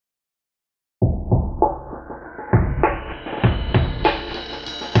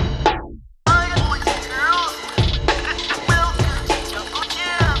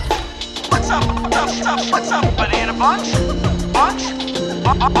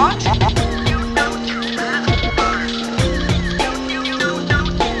Welcome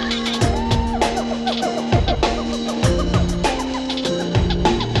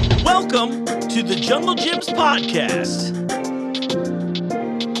to the Jungle Jim's podcast.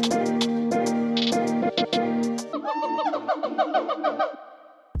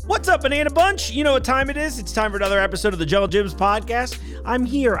 What's up, Banana Bunch? You know what time it is. It's time for another episode of the Jungle Jim's podcast. I'm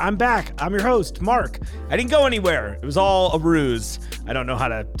here. I'm back. I'm your host, Mark. I didn't go anywhere. It was all a ruse. I don't know how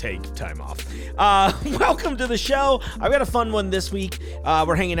to take time off. Welcome to the show. I've got a fun one this week.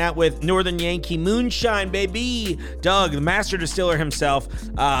 We're hanging out with Northern Yankee Moonshine, baby. Doug, the master distiller himself.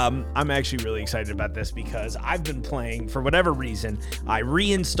 I'm actually really excited about this because I've been playing, for whatever reason, I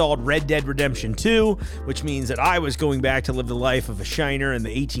reinstalled Red Dead Redemption 2, which means that I was going back to live the life of a shiner in the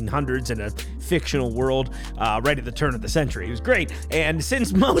 1800s in a fictional world right at the turn of the century. It was great. And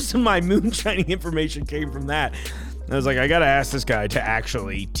since most of my moonshining information came from that, I was like, I gotta ask this guy to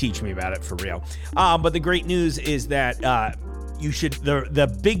actually teach me about it for real. But the great news is that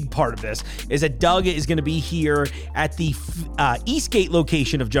the big part of this is that Doug is going to be here at the Eastgate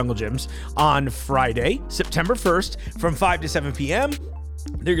location of Jungle Jim's on Friday, September 1st from 5 to 7 p.m.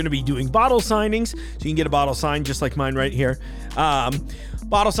 They're going to be doing bottle signings, so you can get a bottle signed just like mine right here.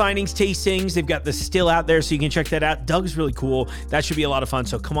 Bottle signings, tastings, they've got the still out there, so you can check that out. Doug's really cool. That should be a lot of fun,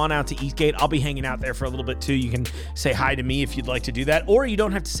 so come on out to Eastgate. I'll be hanging out there for a little bit too. You can say hi to me if you'd like to do that, or you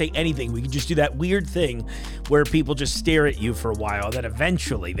don't have to say anything. We can just do that weird thing where people just stare at you for a while, then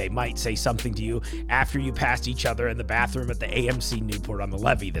eventually they might say something to you after you passed each other in the bathroom at the AMC Newport on the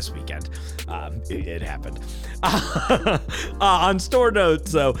Levee this weekend. It happened. On store notes,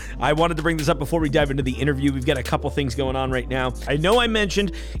 so I wanted to bring this up before we dive into the interview. We've got a couple things going on right now. I know I mentioned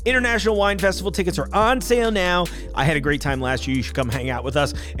International Wine Festival tickets are on sale now. I had a great time last year. You should come hang out with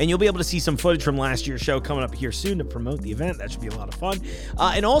us, and you'll be able to see some footage from last year's show coming up here soon to promote the event. That should be a lot of fun.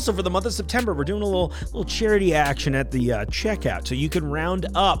 And also for the month of September, we're doing a little charity action at the checkout, so you can round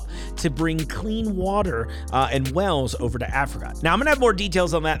up to bring clean water and wells over to Africa. Now, I'm going to have more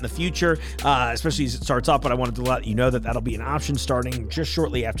details on that in the future, especially as it starts off, but I wanted to let you know that that'll be an option starting just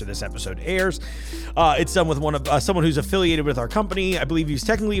shortly after this episode airs. It's done with someone who's affiliated with our company. I believe he's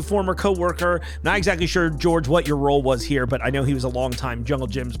technically a former co-worker. Not exactly sure, George, what your role was here, but I know he was a longtime Jungle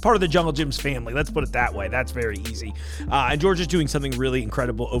Jim's, part of the Jungle Jim's family. Let's put it that way. That's very easy. And George is doing something really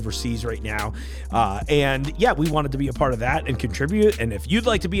incredible overseas right now. And yeah, we wanted to be a part of that and contribute. And if you'd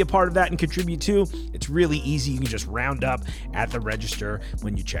like to be a part of that and contribute too, it's really easy. You can just round up at the register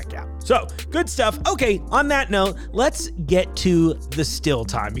when you check out. So good stuff. Okay, on that note, let's get to the still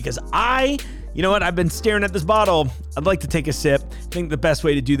time, because you know what? I've been staring at this bottle. I'd like to take a sip. I think the best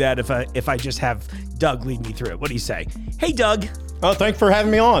way to do that if I just have Doug lead me through it. What do you say? Hey, Doug. Oh, thanks for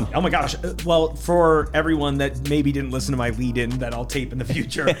having me on. Oh my gosh. Well, for everyone that maybe didn't listen to my lead-in that I'll tape in the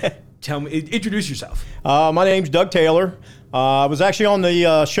future, introduce yourself. My name's Doug Taylor. I was actually on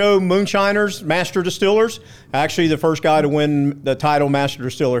the show Moonshiners, Master Distillers. Actually, the first guy to win the title Master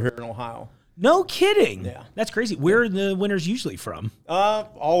Distiller here in Ohio. No kidding. Yeah. That's crazy. Where are the winners usually from?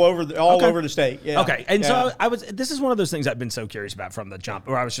 All over the state. Yeah. Okay. And so this is one of those things I've been so curious about from the jump,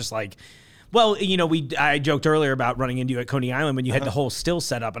 where I was just like, well, you know, I joked earlier about running into you at Coney Island when you had the whole still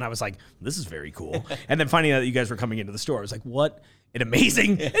set up, and I was like, this is very cool. And then finding out that you guys were coming into the store, I was like, what an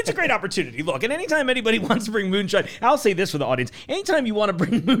amazing, it's a great opportunity. Look, and anytime anybody wants to bring moonshine, I'll say this for the audience, anytime you want to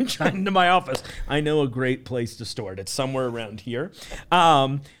bring moonshine into my office, I know a great place to store it. It's somewhere around here.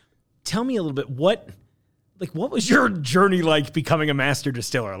 Tell me a little bit, what was your journey like becoming a master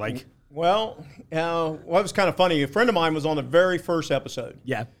distiller? Well, it was kind of funny. A friend of mine was on the very first episode.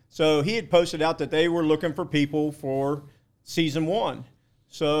 Yeah. So he had posted out that they were looking for people for season 1.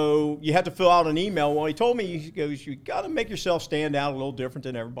 So you had to fill out an email. Well, he told me, he goes, you got to make yourself stand out a little different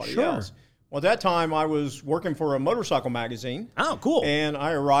than everybody else. Well, at that time, I was working for a motorcycle magazine. Oh, cool. And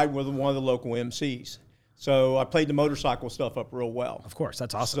I arrived with one of the local MCs. So I played the motorcycle stuff up real well. Of course,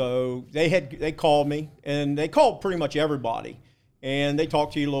 that's awesome. So they called me, and they called pretty much everybody. And they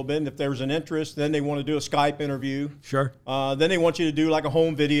talk to you a little bit, and if there's an interest, then they want to do a Skype interview. Sure. Then they want you to do like a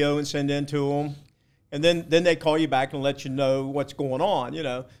home video and send in to them. And then they call you back and let you know what's going on, you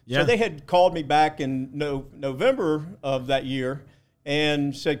know. Yeah. So they had called me back in November of that year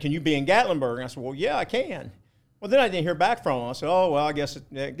and said, can you be in Gatlinburg? And I said, well, yeah, I can. Well, then I didn't hear back from them. I said, oh, well, I guess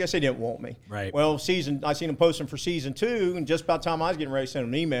they didn't want me. Right. Well, I seen them posting for season 2, and just about the time I was getting ready to send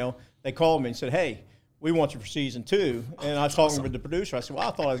them an email, they called me and said, hey, we want you for season 2. And I was talking with the producer. I said, well,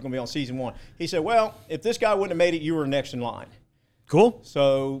 I thought I was going to be on season 1. He said, well, if this guy wouldn't have made it, you were next in line. Cool.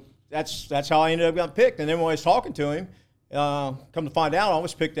 So that's how I ended up getting picked. And then when I was talking to him, Come to find out, I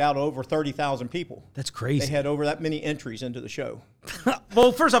was picked out over 30,000 people. That's crazy. They had over that many entries into the show.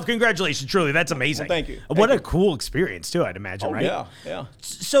 Well, first off, congratulations, truly. That's amazing. Well, thank you. What a cool experience, too, I'd imagine, right? Yeah.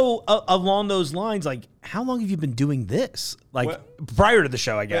 So along those lines, like, how long have you been doing this? Like, prior to the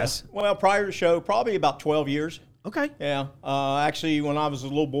show, I guess. Yeah. Well, prior to the show, probably about 12 years. Okay. Yeah. Actually, when I was a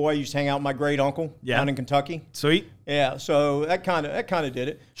little boy, I used to hang out with my great uncle down in Kentucky. Sweet. Yeah. So that kind of did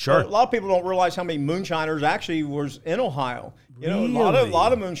it. Sure. But a lot of people don't realize how many Moonshiners actually was in Ohio. You know, a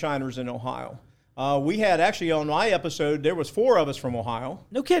lot of Moonshiners in Ohio. We had actually on my episode, there was 4 of us from Ohio.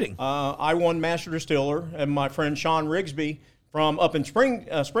 No kidding. I won Master Distiller, and my friend Sean Rigsby from up in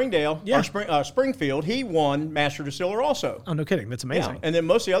Springdale, Springfield, he won Master Distiller also. Oh, no kidding. That's amazing. Yeah. And then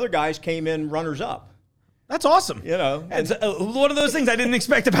most of the other guys came in runners-up. That's awesome. You know, it's one of those things I didn't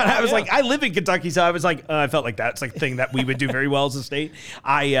expect about it. I was like, I live in Kentucky, so I was like, I felt like that's like a thing that we would do very well as a state.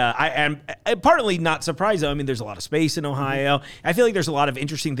 I am partly not surprised, though. I mean, there's a lot of space in Ohio. I feel like there's a lot of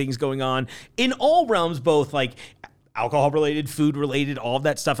interesting things going on in all realms, both like alcohol-related, food-related, all of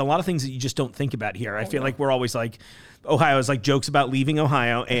that stuff. A lot of things that you just don't think about here. I feel like we're always like, Ohio is like jokes about leaving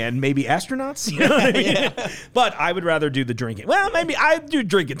Ohio and maybe astronauts. You know what I mean? But I would rather do the drinking. Well, maybe I do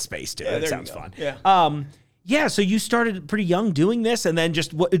drinking space, too. That sounds fun. Yeah. Yeah, so you started pretty young doing this, and then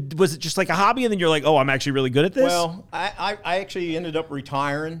just was it just like a hobby, and then you're like, oh, I'm actually really good at this? Well, I actually ended up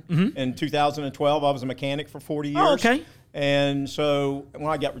retiring in 2012. I was a mechanic for 40 years. Oh, okay. And so when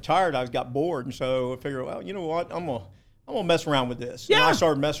I got retired, I got bored, and so I figured, well, you know what, I'm gonna mess around with this. Yeah. And I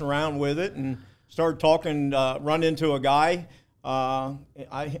started messing around with it and started talking, run into a guy. I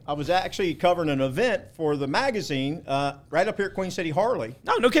was actually covering an event for the magazine right up here at Queen City Harley.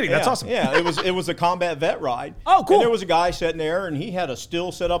 Oh, no kidding. That's awesome. Yeah, it was a combat vet ride. Oh, cool. And there was a guy sitting there, and he had a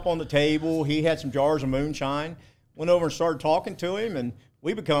still set up on the table. He had some jars of moonshine. Went over and started talking to him, and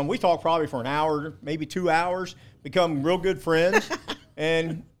we talked probably for an hour, maybe 2 hours, become real good friends,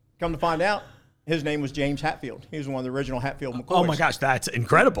 and come to find out, his name was James Hatfield. He was one of the original Hatfield McCoys. Oh my gosh, that's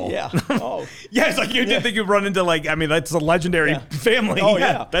incredible. Yeah. Oh. Yeah, it's like you didn't think you'd run into that's a legendary family. Oh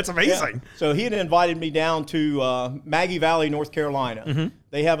yeah. That's amazing. Yeah. So he had invited me down to Maggie Valley, North Carolina.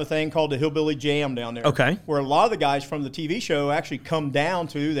 They have a thing called the Hillbilly Jam down there. Okay. Where a lot of the guys from the TV show actually come down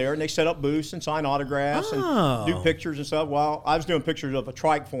to there, and they set up booths and sign autographs and do pictures and stuff. Well, I was doing pictures of a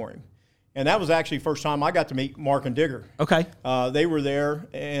trike for him. And that was actually the first time I got to meet Mark and Digger. Okay. They were there,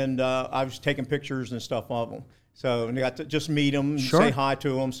 and I was taking pictures and stuff of them. So and I got to just meet them, say hi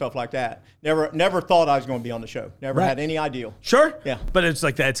to them, stuff like that. Never thought I was going to be on the show. Never had any idea. Sure. Yeah. But it's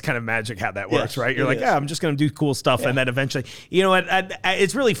like that's kind of magic how that works, right? You're like, is. I'm just going to do cool stuff, and then eventually, you know what?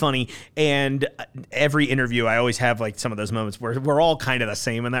 It's really funny. And every interview, I always have like some of those moments where we're all kind of the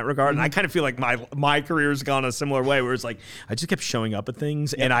same in that regard. And I kind of feel like my career's gone a similar way, where it's like I just kept showing up at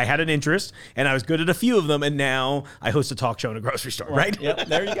things, and I had an interest, and I was good at a few of them, and now I host a talk show in a grocery store, right? Yep.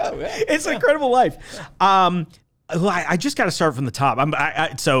 There you go. Yeah. It's an incredible life. I just got to start from the top.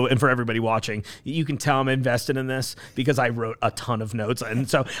 And for everybody watching, you can tell I'm invested in this because I wrote a ton of notes. And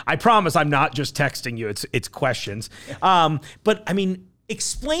so I promise I'm not just texting you. It's questions. But I mean,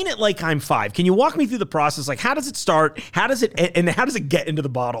 explain it like I'm 5. Can you walk me through the process? Like, how does it start? How does it get into the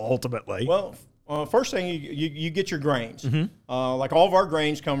bottle ultimately? Well, first thing, you get your grains. Like all of our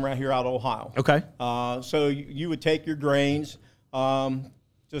grains come right here out of Ohio. Okay. So you would take your grains,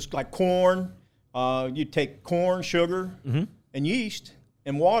 just like corn. You take corn, sugar, and yeast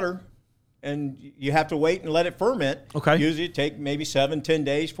and water, and you have to wait and let it ferment. Okay. Usually it take maybe 7-10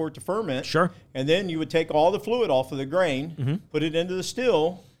 days for it to ferment. Sure. And then you would take all the fluid off of the grain, put it into the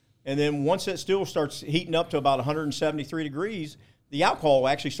still, and then once that still starts heating up to about 173 degrees, the alcohol will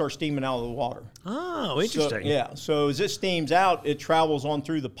actually start steaming out of the water. Oh, interesting. So as it steams out, it travels on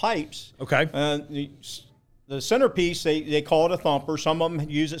through the pipes. Okay. The centerpiece, they call it a thumper. Some of them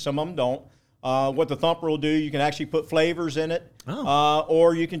use it, some of them don't. What the thumper will do, you can actually put flavors in it,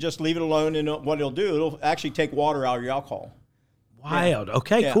 or you can just leave it alone, and what it'll do, it'll actually take water out of your alcohal. Wild. Yeah.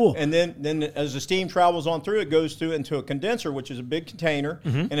 Okay, cool. And then as the steam travels on through, it goes through into a condenser, which is a big container,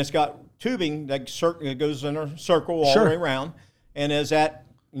 and it's got tubing that goes in a circle all the way around. And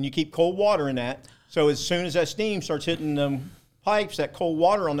and you keep cold water in that, so as soon as that steam starts hitting them pipes, that cold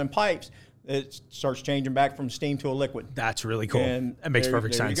water on them pipes, it starts changing back from steam to a liquid. That's really cool. And that makes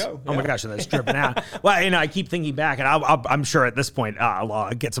perfect sense. You go. Oh my gosh, that's dripping out. Well, I keep thinking back, and I'm sure at this point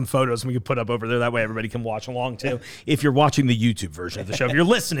I'll get some photos and we can put up over there. That way everybody can watch along too. If you're watching the YouTube version of the show, if you're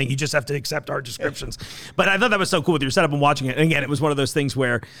listening, you just have to accept our descriptions. But I thought that was so cool with your setup and watching it. And again, it was one of those things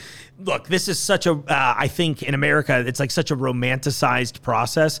where, look, this is such a, I think in America, it's like such a romanticized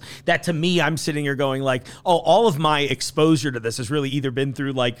process that to me, I'm sitting here going like, oh, all of my exposure to this has really either been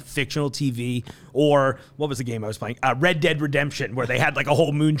through like fictional TV TV, or what was the game I was playing? Red Dead Redemption, where they had like a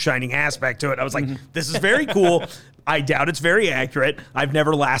whole moonshining aspect to it. I was like, this is very cool. I doubt it's very accurate. I've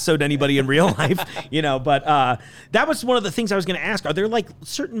never lassoed anybody in real life, but that was one of the things I was going to ask. Are there like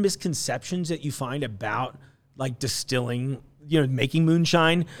certain misconceptions that you find about like distilling, making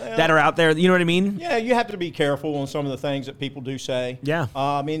moonshine that are out there? You know what I mean? Yeah, you have to be careful on some of the things that people do say. Yeah.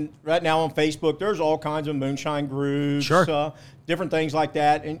 Right now on Facebook, there's all kinds of moonshine groups, different things like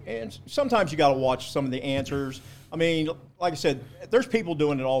that. And sometimes you got to watch some of the answers. Like I said, there's people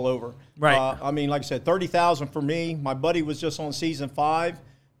doing it all over. Right. Like I said, 30,000 for me. My buddy was just on season 5.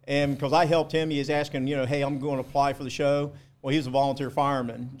 And because I helped him, he was asking, hey, I'm going to apply for the show. Well, he's a volunteer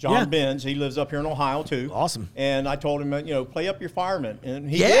fireman. John Benz, he lives up here in Ohio, too. Awesome. And I told him, play up your fireman. And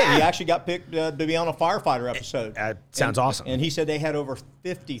he did. He actually got picked to be on a firefighter episode. That sounds awesome. And he said they had over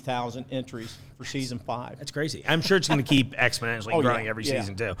 50,000 entries for season 5. That's crazy. I'm sure it's going to keep exponentially growing every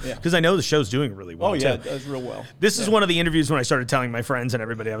season, too. Yeah. Because I know the show's doing really well, too. It does real well. This is one of the interviews when I started telling my friends and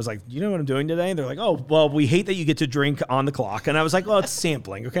everybody, I was like, you know what I'm doing today? And they're like, oh, well, we hate that you get to drink on the clock. And I was like, well, it's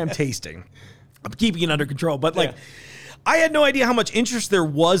sampling. Okay, I'm tasting. I'm keeping it under control. But, I had no idea how much interest there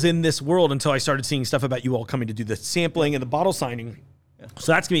was in this world until I started seeing stuff about you all coming to do the sampling and the bottle signing.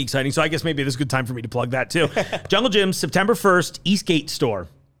 So that's going to be exciting. So I guess maybe this is a good time for me to plug that too. Jungle Jim, September 1st, Eastgate store.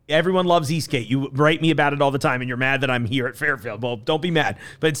 Everyone loves Eastgate. You write me about it all the time, and you're mad that I'm here at Fairfield. Well, don't be mad.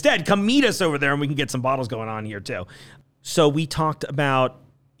 But instead, come meet us over there, and we can get some bottles going on here too. So we talked about...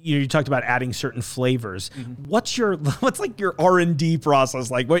 You talked about adding certain flavors. What's like your R&D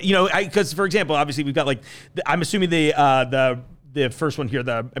process like? What because for example, obviously we've got like I'm assuming the first one here,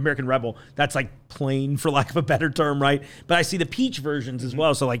 the American Rebel, that's like plain for lack of a better term, right? But I see the peach versions as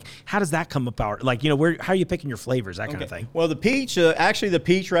well. So like, how does that come about? Like how are you picking your flavors, that kind of thing? Well, the peach, actually the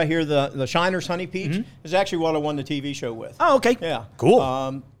peach right here, the Shiners Honey Peach is actually what I won the TV show with. Oh, okay. Yeah,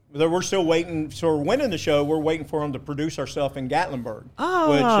 cool. We're still waiting. So we're winning the show. We're waiting for them to produce our stuff in Gatlinburg.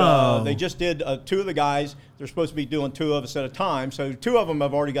 Oh. Which they just did 2 of the guys. They're supposed to be doing 2 of us at a time. So 2 of them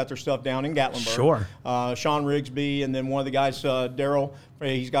have already got their stuff down in Gatlinburg. Sure. Sean Rigsby, and then one of the guys, Daryl.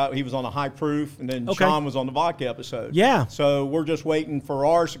 He was on a high proof, and then Sean was on the vodka episode. Yeah. So we're just waiting for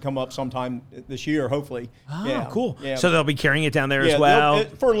ours to come up sometime this year, hopefully. Oh, cool. Yeah. So they'll be carrying it down there as well?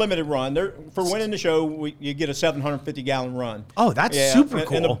 For a limited run. For winning the show, you get a 750-gallon run. Oh, that's super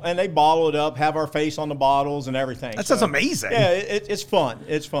cool. And they bottle it up, have our face on the bottles and everything. That sounds amazing. Yeah, it's fun.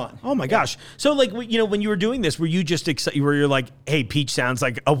 It's fun. Oh, my gosh. So, like, when you were doing this, were you just excited? Were you like, hey, peach sounds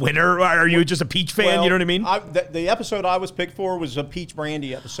like a winner? Or are you just a peach fan? Well, you know what I mean? The episode I was picked for was a peach brandy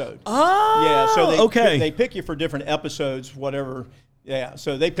episode. Oh, yeah. So they pick you for different episodes, whatever. Yeah,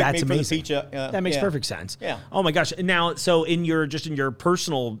 so they picked me for the peach. That makes perfect sense. Yeah. Oh my gosh. Now, so in your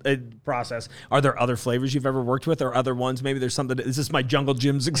personal process, are there other flavors you've ever worked with, or other ones? Maybe there's something. Is this my Jungle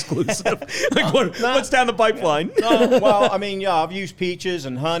Jim's exclusive? What's down the pipeline? Well, I've used peaches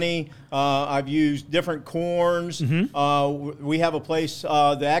and honey. I've used different corns. We have a place.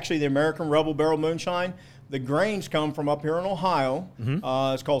 The American Rebel Barrel Moonshine. The grains come from up here in Ohio.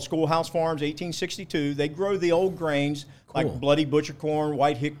 It's called Schoolhouse Farms, 1862. They grow the old grains like bloody butcher corn,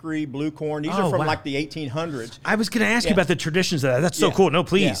 white hickory, blue corn. These are from like the 1800s. I was going to ask you about the traditions of that. That's so cool. No,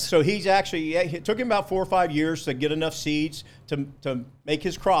 please. Yeah. So he's actually, it took him about 4 or 5 years to get enough seeds to make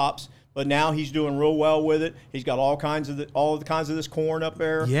his crops. But now he's doing real well with it. He's got all kinds of this corn up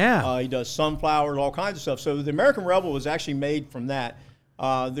there. Yeah. He does sunflowers, all kinds of stuff. So the American Rebel was actually made from that.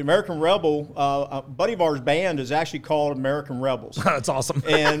 The American Rebel, a buddy of ours band is actually called American Rebels. That's awesome.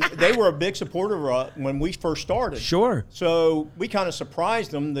 And they were a big supporter when we first started. Sure. So we kind of surprised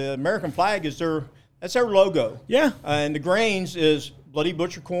them. The American flag that's their logo. Yeah. And the grains is bloody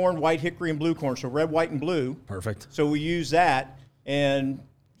butcher corn, white hickory, and blue corn. So red, white, and blue. Perfect. So we use that and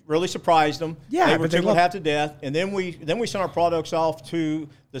really surprised them. Yeah, they were tickled half to death. And then we sent our products off to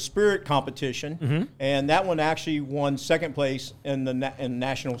the spirit competition, and that one actually won second place in the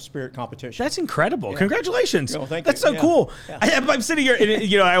national spirit competition. That's incredible. Yeah. Congratulations. Thank That's you. so cool. Yeah. I'm sitting here,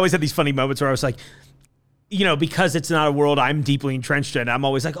 and, I always have these funny moments where I was like, because it's not a world I'm deeply entrenched in, I'm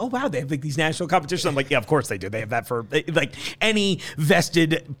always like, oh, wow, they have like these national competitions. I'm like, yeah, of course they do. They have that for like any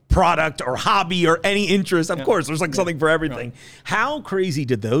vested product or hobby or any interest. Of course, there's like something for everything. How crazy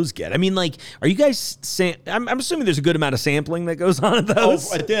did those get? I mean, like, are you guys, I'm assuming there's a good amount of sampling that goes on at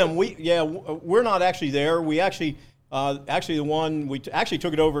those? Oh, at them, we're not actually there. We actually, we actually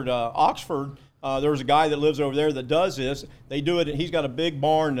took it over to Oxford There's a guy that lives over there that does this. They do it. He's got a big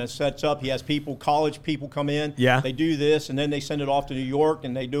barn that sets up. He has college people come in. Yeah. They do this, and then they send it off to New York,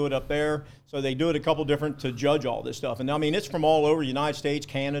 and they do it up there. So they do it a couple different to judge all this stuff. And I mean, it's from all over the United States,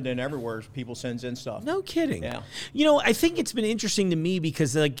 Canada, and everywhere. People sends in stuff. No kidding. Yeah. You know, I think it's been interesting to me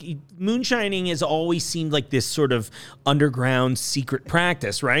because like moonshining has always seemed like this sort of underground secret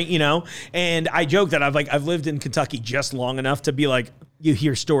practice, right? You know, and I joke that I've lived in Kentucky just long enough to be like, you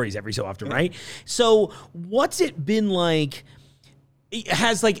hear stories every so often, right? So what's it been like?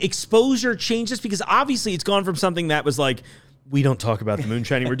 Has like exposure changed this? Because obviously it's gone from something that was like, we don't talk about the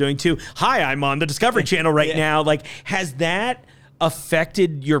moonshining we're doing too. Hi, I'm on the Discovery Channel right now. Like, has that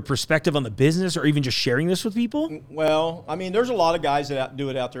affected your perspective on the business or even just sharing this with people? Well, I mean, there's a lot of guys that do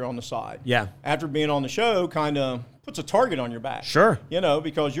it out there on the side. Yeah. After being on the show, kind of puts a target on your back. Sure. You know,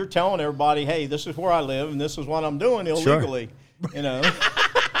 because you're telling everybody, hey, this is where I live and this is what I'm doing illegally. Sure. You know.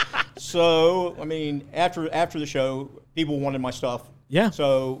 So, I mean, after the show, people wanted my stuff. Yeah.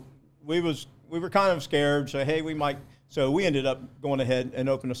 So we were kind of scared. So, hey, we might. So we ended up going ahead and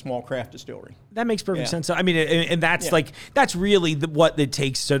opening a small craft distillery. That makes perfect sense. I mean, and that's like, that's really what it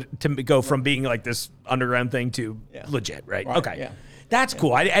takes to go from being like this underground thing to legit, right? Okay. Yeah. That's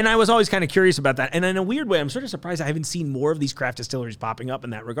cool. And I was always kind of curious about that. And in a weird way, I'm sort of surprised I haven't seen more of these craft distilleries popping up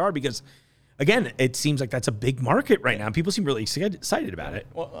in that regard because, again, it seems like that's a big market right now. People seem really excited about it.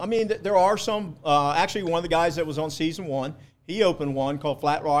 Well, I mean, there are some, actually one of the guys that was on season 1, he opened one called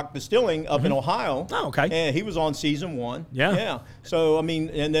Flat Rock Distilling up in Ohio. Oh, okay. And he was on season 1. Yeah. Yeah. So, I mean,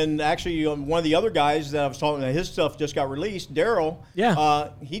 and then actually one of the other guys that I was talking to, his stuff just got released, Daryl.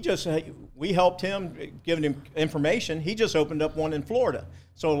 Yeah. We helped him, giving him information. He just opened up one in Florida.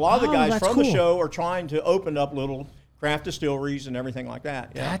 So a lot of the guys from the show are trying to open up little craft distilleries and everything like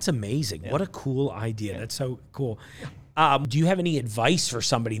that. Yeah. That's amazing. Yeah. What a cool idea. That's so cool. Do you have any advice for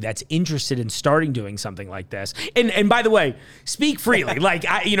somebody that's interested in starting doing something like this? And by the way, speak freely. Like,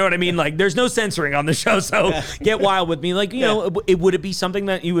 you know what I mean? Like, there's no censoring on the show, so get wild with me. Like, you know, would it be something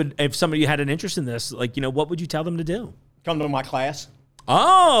that you would, if somebody had an interest in this, like, you know, what would you tell them to do? Come to my class.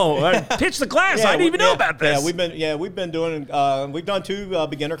 Oh, pitch the class. I didn't even know about this. We've been doing, we've done 2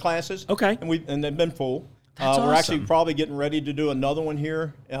 beginner classes. Okay. And they've been full. That's we're actually probably getting ready to do another one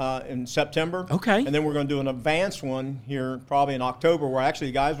here in September. Okay. And then we're going to do an advanced one here probably in October where actually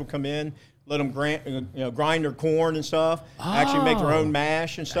the guys will come in, let them grind their corn and stuff, actually make their own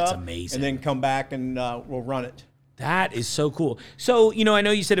mash and stuff. That's amazing. And then come back and we'll run it. That is so cool. So, you know, I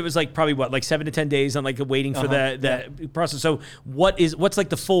know you said it was like probably like 7 to 10 days on like waiting for the process. So what's like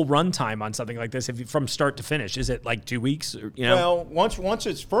the full run time on something like this from start to finish? Is it like 2 weeks? Or, you know? Well, once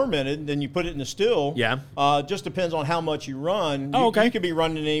it's fermented, then you put it in the still. Yeah. Just depends on how much you run. Oh, okay. You could be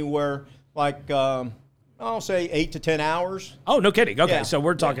running anywhere like, I'll say 8 to 10 hours. Oh, no kidding. Okay, so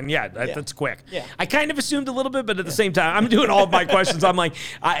we're talking, that's quick. Yeah. I kind of assumed a little bit, but at the same time, I'm doing all of my questions. I'm like,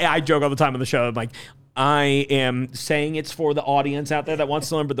 I joke all the time on the show. I'm like, I am saying it's for the audience out there that wants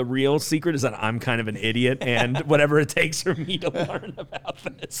to learn, but the real secret is that I'm kind of an idiot and whatever it takes for me to learn about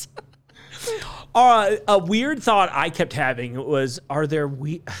this. A weird thought I kept having was,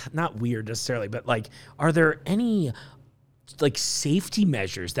 not weird necessarily, but like, are there any like safety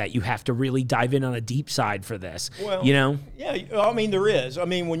measures that you have to really dive in on a deep side for this? Well, you know? Yeah, I mean, there is. I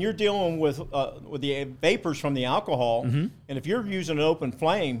mean, when you're dealing with the vapors from the alcohol, and if you're using an open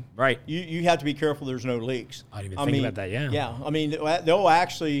flame, right, you have to be careful there's no leaks. I didn't even think about that, Yeah, I mean, they'll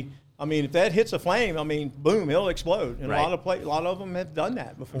actually, I mean, if that hits a flame, I mean, boom, it'll explode. And a lot of them have done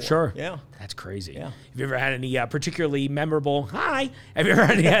that before. Sure. Yeah. That's crazy. Yeah. Have you ever had any particularly memorable, have you ever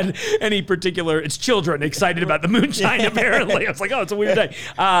had any particular, it's children excited about the moonshine apparently. I was like, oh, it's a weird day.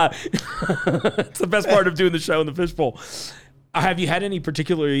 It's the best part of doing the show in the fishbowl. Have you had any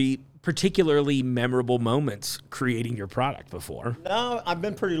particularly memorable moments creating your product before? No, I've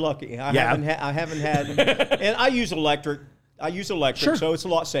been pretty lucky. I haven't had, and I use electric. Sure. So it's a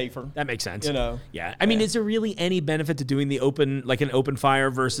lot safer. That makes sense. You know. Yeah. I mean, is there really any benefit to doing the open, like an open fire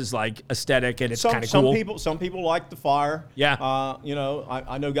versus like aesthetic and it's kind of cool? Some people like the fire. Yeah. You know,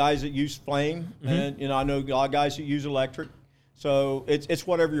 I know guys that use flame, and you know, I know a lot of guys that use electric. So it's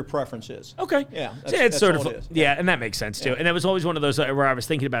whatever your preference is. Okay. Yeah. It's sort of, yeah, and that makes sense too. And it was always one of those where I was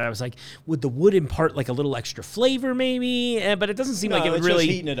thinking about it. I was like, would the wood impart like a little extra flavor maybe? But it doesn't seem like it would really.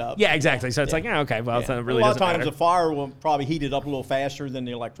 Just heating it up. Yeah, exactly. So it's like, okay, well, it really doesn't matter. A lot of times the fire will probably heat it up a little faster than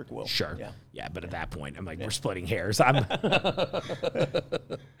the electric will. Sure. Yeah. Yeah, but at that point, I'm like, we're splitting hairs.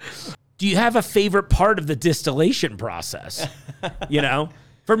 Do you have a favorite part of the distillation process? You know?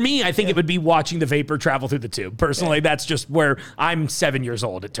 For me, I think it would be watching the vapor travel through the tube. Personally, that's just where I'm 7 years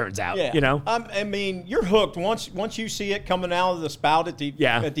old, it turns out. Yeah. You know? I mean, you're hooked. Once you see it coming out of the spout at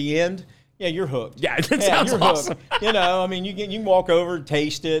the end, Yeah, you're hooked. Yeah, that sounds awesome. You know, I mean, you can walk over,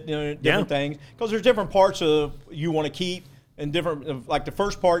 taste it, you know, different things. Because there's different parts of you want to keep, and different, like the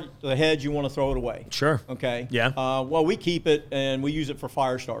first part, the heads, you want to throw it away. Sure. Okay. Yeah. Well, we keep it, and we use it for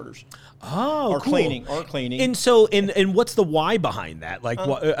fire starters. Oh, or cool. cleaning. And so, and what's the why behind that? Like,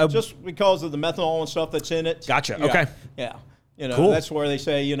 just because of the methanol and stuff that's in it. Gotcha. Yeah. Okay. Yeah. You know, cool. That's where they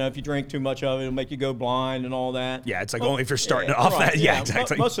say, you know, if you drink too much of it, it'll make you go blind and all that. Yeah, it's like only if you're starting it off right, that. Yeah,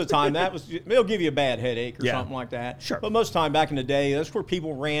 exactly. Most of the time, it'll give you a bad headache or Yeah. something like that. Sure. But most of the time, back in the day, that's where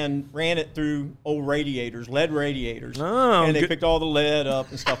people ran it through old radiators, lead radiators. Oh, and they picked all the lead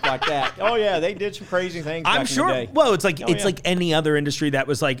up and stuff like that. Oh, yeah, they did some crazy things back I'm in sure. the day. Well, it's like any other industry that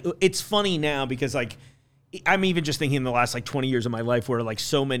was like, it's funny now because like, I'm even just thinking in the last like 20 years of my life where like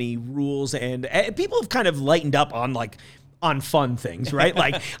so many rules and people have kind of lightened up on fun things, right?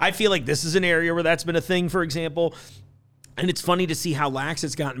 Like I feel like this is an area where that's been a thing, for example. And it's funny to see how lax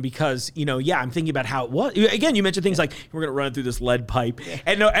it's gotten because, you know, I'm thinking about how it was. Again, you mentioned things like, we're going to run it through this lead pipe. Yeah.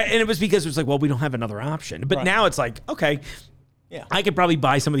 And it was because it was like, well, we don't have another option. But now it's like, okay, I could probably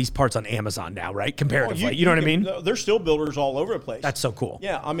buy some of these parts on Amazon now, right? Comparatively. You know what I mean? There's still builders all over the place. That's so cool.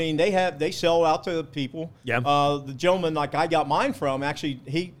 Yeah, I mean, they sell out to people. Yeah. The gentleman like I got mine from, actually,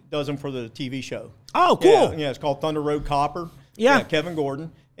 he does them for the TV show. Oh, cool. Yeah, it's called Thunder Road Copper. Yeah. Kevin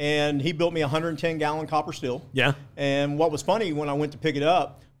Gordon. And he built me a 110-gallon copper still. Yeah. And what was funny when I went to pick it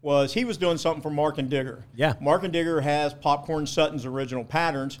up was he was doing something for Mark and Digger. Yeah. Mark and Digger has Popcorn Sutton's original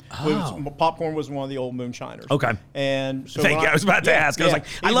patterns. Popcorn was one of the old Moonshiners. Okay. And so Thank you. I was about to ask. I was like,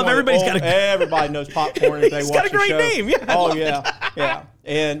 I love everybody's got a... Everybody knows Popcorn if they watch the show. He's got a great name. Yeah. Oh, yeah. Yeah.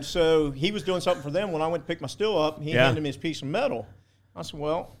 And so he was doing something for them. When I went to pick my still up, he handed me his piece of metal. I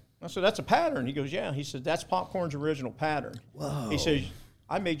said, that's a pattern. He goes, yeah. He said, that's Popcorn's original pattern. Whoa. He says,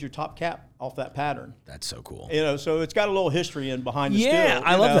 I made your top cap off that pattern. That's so cool. You know, so it's got a little history in behind the still. Yeah,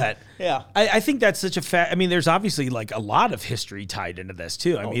 I love that. Yeah. I think that's such a fact. I mean, there's obviously like a lot of history tied into this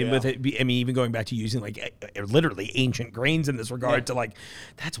too. I mean, with it, I mean, even going back to using like literally ancient grains in this regard to like,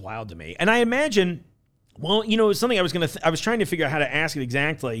 that's wild to me. And I imagine, well, you know, something I was trying to figure out how to ask it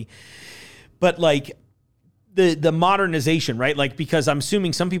exactly, but like the modernization, right? Like, because I'm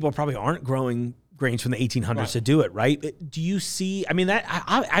assuming some people probably aren't growing grains from the 1800s to do it, right? Do you see, I mean, that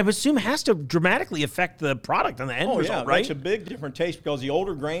I would assume has to dramatically affect the product on the end result, right? It makes a big different taste because the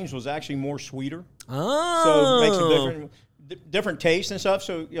older grains was actually more sweeter. Oh. So it makes a different taste and stuff.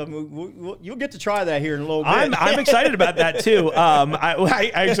 So you know, you'll get to try that here in a little bit. I'm excited about that too.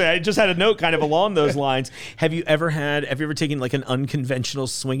 I just had a note kind of along those lines. Have you ever taken like an unconventional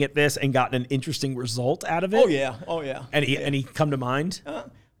swing at this and gotten an interesting result out of it? Oh yeah. Any come to mind?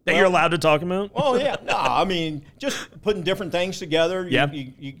 That you're allowed to talk about? Oh, yeah. No, I mean, just putting different things together.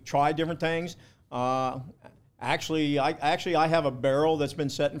 You try different things. Actually, I have a barrel that's been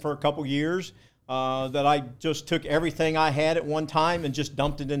sitting for a couple years that I just took everything I had at one time and just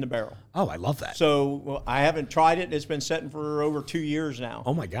dumped it in the barrel. Oh, I love that. So I haven't tried it. It's been sitting for over 2 years now.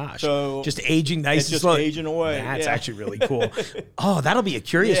 Oh, my gosh. So just aging nice and just slow. Aging away. That's actually really cool. Oh, that'll be a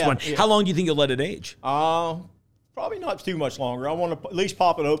curious one. Yeah. How long do you think you'll let it age? Probably not too much longer. I want to at least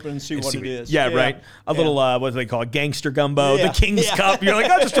pop it open and see what it is. Yeah, right. A little, what do they call it? Gangster gumbo, the King's Cup. You're like,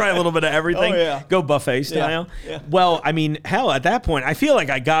 I'll just try a little bit of everything. Oh, yeah. Go buffet style. Yeah. Well, I mean, hell, at that point, I feel like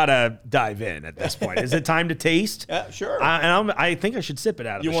I got to dive in at this point. Is it time to taste? Yeah, sure. I think I should sip it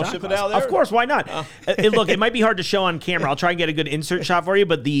out of the shot. You want to sip it out there? Of course, why not? Look, it might be hard to show on camera. I'll try and get a good insert shot for you,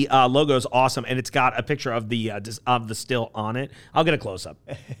 but the logo is awesome, and it's got a picture of the still on it. I'll get a close-up.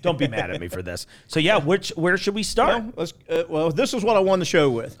 Don't be mad at me for this. So, yeah, where should we start? Well, this is what I won the show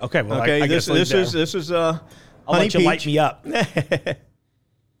with. Okay. Well, okay. I This is I'll honey let you peach. light me up.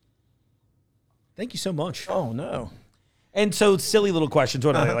 Thank you so much. Oh no. And so, silly little questions.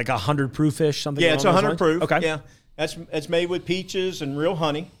 What are they, like 100 proof-ish, something? Yeah, it's 100 proof. Okay. Yeah, it's made with peaches and real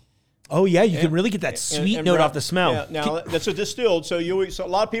honey. Oh yeah, you can really get that sweet note off the smell. Yeah. Now that's a distilled, so a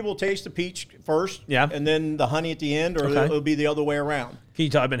lot of people taste the peach first, and then the honey at the end, or it'll be the other way around. Can you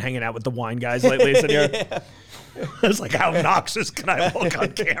tell I've been hanging out with the wine guys lately? So it's like, how obnoxious can I look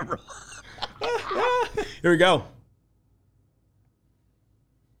on camera? Here we go.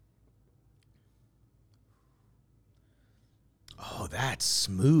 Oh, that's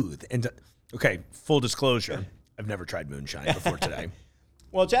smooth. And okay, full disclosure, I've never tried moonshine before today.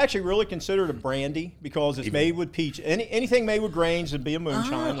 Well, it's actually really considered a brandy because it's made with peach. Anything made with grains would be a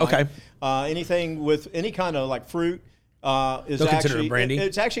moonshine. Okay. Anything with any kind of like fruit, is They'll consider actually it brandy?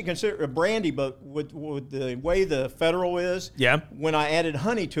 It's actually considered a brandy, but with the way the federal is, when I added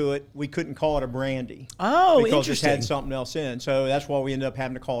honey to it, we couldn't call it a brandy. Oh, because interesting. it had something else in. So that's why we ended up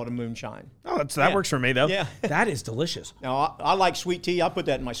having to call it a moonshine. Oh, that works for me, though. Yeah. That is delicious. Now, I like sweet tea. I put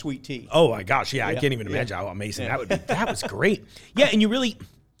that in my sweet tea. Oh, my gosh. Yeah, I can't even imagine how amazing that would be. That was great. Yeah, and you really,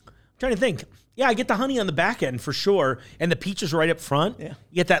 I'm trying to think. Yeah, I get the honey on the back end for sure, and the peach is right up front. Yeah.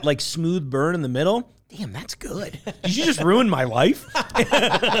 You get that, like, smooth burn in the middle. Damn, that's good. Did you just ruin my life?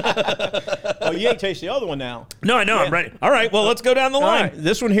 Oh, you ain't tasted the other one now. No, I know. I'm ready. All right, well, let's go down the line. Right.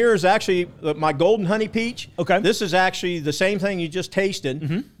 This one here is actually my golden honey peach. Okay. This is actually the same thing you just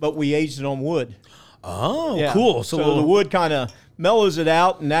tasted, but we aged it on wood. Oh, cool. So the wood kind of mellows it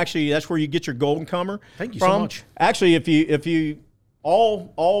out, and actually that's where you get your golden comer. Thank you from. so much. Actually, if you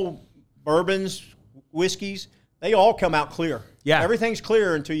all bourbons, whiskeys, they all come out clear. Yeah. Everything's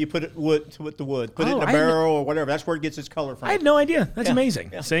clear until you put it with the wood. Put it in a barrel or whatever. That's where it gets its color from. I had no idea. That's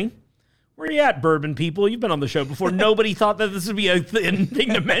amazing. Yeah. See? Where you at, bourbon people? You've been on the show before. Nobody thought that this would be a thing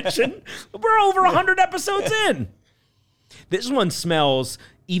to mention. We're over 100 episodes in. This one smells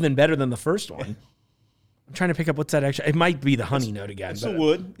even better than the first one. I'm trying to pick up what's that actually. It might be the honey note again. It's the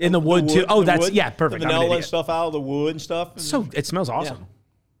wood. In the wood, too. Oh, that's, wood, perfect. The vanilla and stuff out of the wood and stuff. So it smells awesome. Yeah.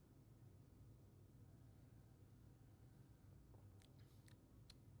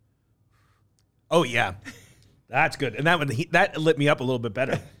 Oh, yeah. That's good. And that lit me up a little bit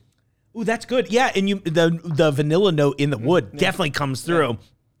better. Ooh, that's good. Yeah, and the vanilla note in the wood definitely comes through.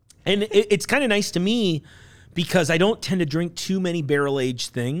 Yeah. And it's kind of nice to me because I don't tend to drink too many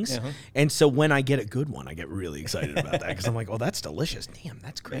barrel-aged things. Uh-huh. And so when I get a good one, I get really excited about that because I'm like, oh, that's delicious. Damn,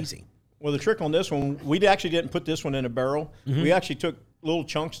 that's crazy. Yeah. Well, the trick on this one, we actually didn't put this one in a barrel. Mm-hmm. We actually took little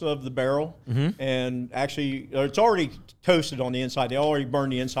chunks of the barrel, and actually it's already toasted on the inside. They already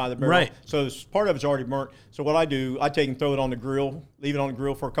burned the inside of the barrel. Right. So part of it's already burnt. So what I do, I take and throw it on the grill, leave it on the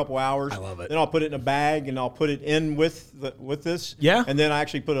grill for a couple hours. I love it. Then I'll put it in a bag, and I'll put it in with this. Yeah. And then I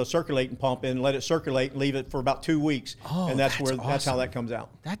actually put a circulating pump in, let it circulate, and leave it for about 2 weeks. Oh, and that's awesome. That's how that comes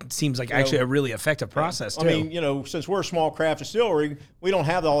out. That seems like actually a really effective process, too. I mean, since we're a small craft distillery, we don't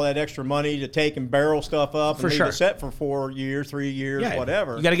have all that extra money to take and barrel stuff up and leave it set for 4 years, 3 years,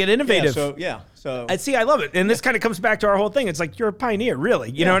 whatever. You got to get innovative. So see, I love it. And this kind of comes back to our whole thing. It's like, you're a pioneer,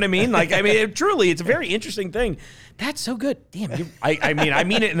 really. You know what I mean? Like, I mean, truly, it's a very interesting thing. That's so good. Damn. I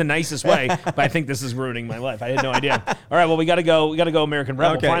mean it in the nicest way, but I think this is ruining my life. I had no idea. All right, well, we got to go American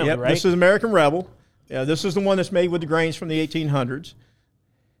Rebel finally, right? This is American Rebel. Yeah, this is the one that's made with the grains from the 1800s.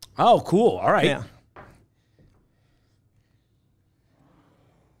 Oh, cool. All right. Yeah.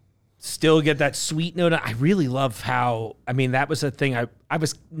 Still get that sweet note. I really love how, I mean, that was a thing. I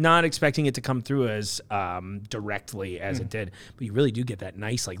was not expecting it to come through as directly as it did, but you really do get that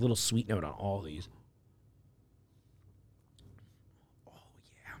nice, like, little sweet note on all these. Oh,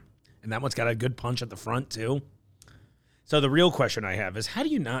 yeah. And that one's got a good punch at the front, too. So the real question I have is, how do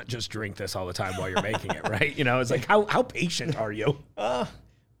you not just drink this all the time while you're making it, right? It's like, how patient are you?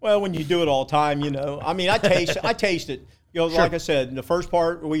 Well, when you do it all the time, I mean, I taste it. Sure. Like I said, the first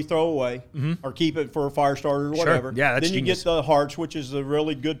part we throw away or keep it for a fire starter or whatever. Sure. Yeah, that's then you genius. get the hearts, which is the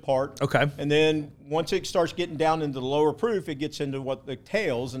really good part. Okay. And then once it starts getting down into the lower proof, it gets into what the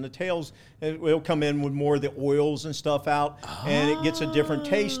tails, and the tails will come in with more of the oils and stuff out, and it gets a different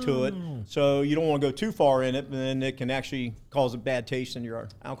taste to it. So you don't want to go too far in it, and then it can actually cause a bad taste in your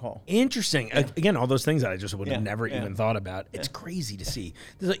alcohol. Interesting. Yeah. Again, all those things that I just would have never even thought about. It's crazy to see.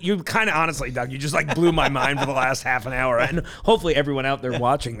 You kind of honestly, Doug, you just like blew my mind for the last half an hour, and hopefully everyone out there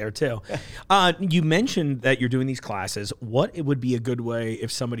watching there too. You mentioned that you're doing these classes. What would be a good way if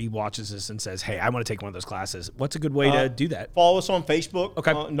somebody watches this and says, hey, I want to take one of those classes? What's a good way to do that? Follow us on Facebook.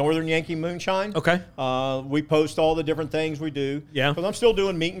 Okay. Northern Yankee Moonshine. Okay. We post all the different things we do. Yeah. Because I'm still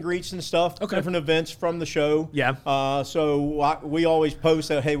doing meet and greets and stuff. Okay. Different events from the show. Yeah. So we always post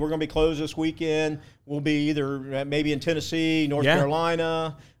that, hey, we're going to be closed this weekend. We'll be either maybe in Tennessee, North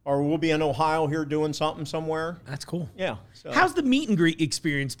Carolina, or we'll be in Ohio here doing something somewhere. That's cool. Yeah. So. How's the meet and greet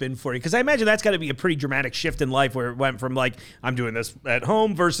experience been for you? Because I imagine that's got to be a pretty dramatic shift in life where it went from like, I'm doing this at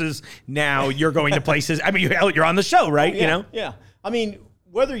home versus now you're going to places. I mean, you're on the show, right? Yeah. Yeah. I mean,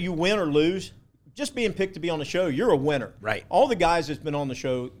 whether you win or lose, just being picked to be on the show, you're a winner. Right. All the guys that's been on the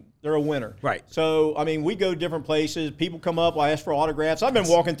show, they're a winner. Right. So, I mean, we go different places. People come up. I ask for autographs. I've been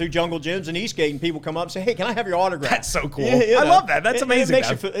walking through Jungle Gyms and Eastgate, and people come up and say, hey, can I have your autograph? That's so cool. I love that. That's amazing.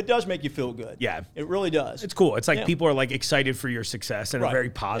 It does make you feel good. Yeah. It really does. It's cool. It's like people are like excited for your success in a very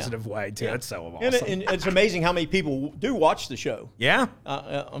positive way, too. Yeah. That's so awesome. And it's amazing how many people do watch the show. Yeah.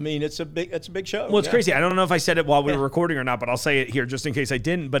 I mean, it's a big show. Well, it's crazy. I don't know if I said it while we were recording or not, but I'll say it here just in case I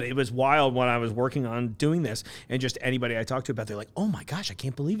didn't. But it was wild when I was working on doing this, and just anybody I talked to about, they're like, "Oh my gosh, I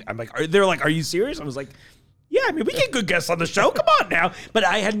can't believe it." I'm like, they're like, "Are you serious?" I was like, "Yeah, I mean, we get good guests on the show. Come on now." But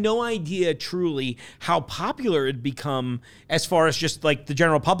I had no idea truly how popular it had become as far as just like the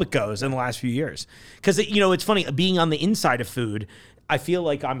general public goes in the last few years. Because it's funny being on the inside of food. I feel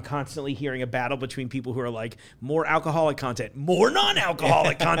like I'm constantly hearing a battle between people who are like more alcoholic content, more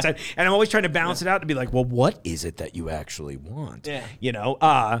non-alcoholic content. And I'm always trying to balance it out to be like, well, what is it that you actually want?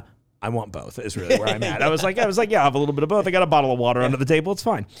 Yeah. I want both is really where I'm at. I was like, yeah, I'll have a little bit of both. I got a bottle of water under the table. It's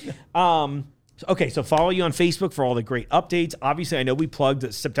fine. Okay, so follow you on Facebook for all the great updates. Obviously, I know we plugged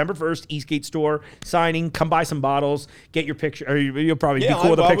the September 1st Eastgate store signing. Come buy some bottles, get your picture. Or you'll probably be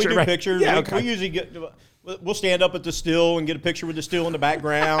cool with a picture. We do right? pictures. Yeah, we usually get. We'll stand up at the still and get a picture with the still in the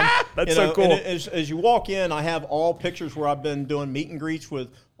background. That's so cool. And as you walk in, I have all pictures where I've been doing meet and greets with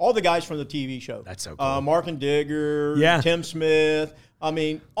all the guys from the TV show. That's so cool. Mark and Digger, Tim Smith. I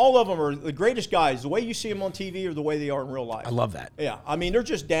mean, all of them are the greatest guys. The way you see them on TV or the way they are in real life. I love that. Yeah. I mean, they're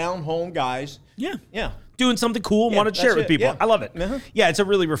just down-home guys. Yeah. Yeah. Doing something cool and want to share it with people. Yeah. I love it. Uh-huh. Yeah, it's a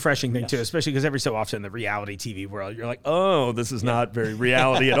really refreshing thing, too, especially because every so often in the reality TV world, you're like, oh, this is not very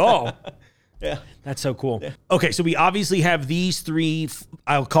reality at all. Yeah. That's so cool. Yeah. Okay, so we obviously have these three,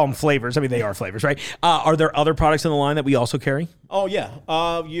 I'll call them flavors. I mean, they are flavors, right? Are there other products in the line that we also carry? Oh,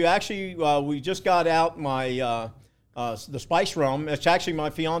 yeah. You actually, we just got out my... the spice rum. It's actually my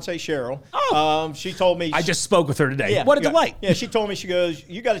fiance Cheryl. Oh. She told me. I just spoke with her today. Yeah, what a delight. Yeah, she told me, she goes,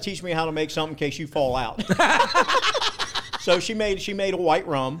 you got to teach me how to make something in case you fall out. So she made a white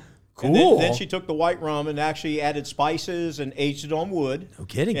rum. Cool. And then she took the white rum and actually added spices and aged it on wood. No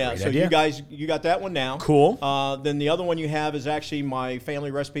kidding. Yeah, Great so idea. you got that one now. Cool. Then the other one you have is actually my family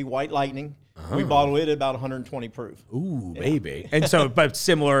recipe, White Lightning. We bottle it at about 120 proof. Ooh, baby. And so, but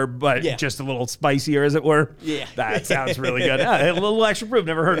similar, but just a little spicier, as it were. Yeah. That sounds really good. A little extra proof.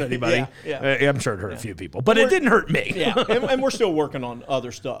 Never hurt anybody. Yeah. I'm sure it hurt a few people, but it didn't hurt me. Yeah. And we're still working on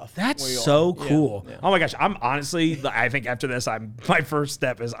other stuff. That's so cool. Yeah. Oh my gosh. I'm honestly, I think after this, my first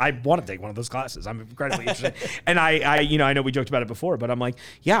step is I want to take one of those classes. I'm incredibly interested. And I know we joked about it before, but I'm like,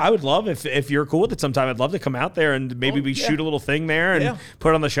 yeah, I would love if you're cool with it sometime. I'd love to come out there and maybe we shoot a little thing there and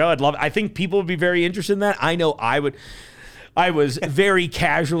put it on the show. I'd love. I think people would be very interested in that. I know I would. I was very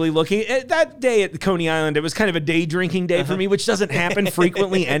casually looking. That day at Coney Island, it was kind of a day drinking day for me, which doesn't happen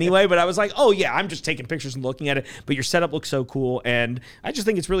frequently anyway. But I was like, oh, yeah, I'm just taking pictures and looking at it. But your setup looks so cool. And I just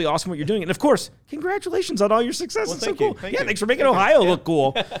think it's really awesome what you're doing. And, of course, congratulations on all your success. Well, it's so cool. Thank you. Thanks for making Ohio look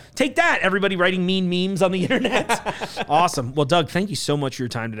cool. Take that, everybody writing mean memes on the internet. Awesome. Well, Doug, thank you so much for your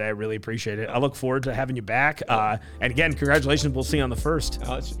time today. I really appreciate it. I look forward to having you back. And, again, congratulations. We'll see you on the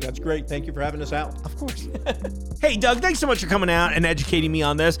 1st. That's great. Thank you for having us out. Of course. Hey, Doug, thanks so much for coming out and educating me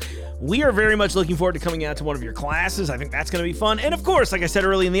on this. We are very much looking forward to coming out to one of your classes. I think that's going to be fun. And of course, like I said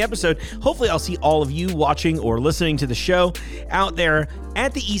early in the episode, hopefully I'll see all of you watching or listening to the show out there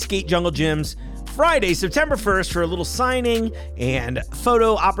at the Eastgate Jungle Gyms Friday, September 1st for a little signing and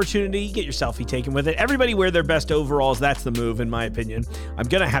photo opportunity. Get your selfie taken with it. Everybody wear their best overalls. That's the move, in my opinion. I'm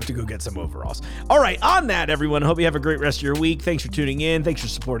going to have to go get some overalls. All right, on that, everyone, hope you have a great rest of your week. Thanks for tuning in. Thanks for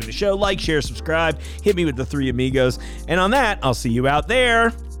supporting the show. Like, share, subscribe. Hit me with the 3 amigos. And on that, I'll see you out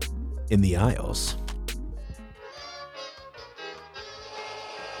there in the aisles.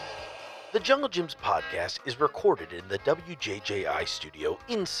 The Jungle Gyms podcast is recorded in the WJJI studio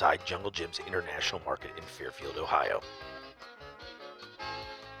inside Jungle Gyms International Market in Fairfield, Ohio.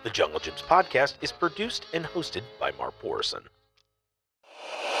 The Jungle Gyms podcast is produced and hosted by Mark Borison.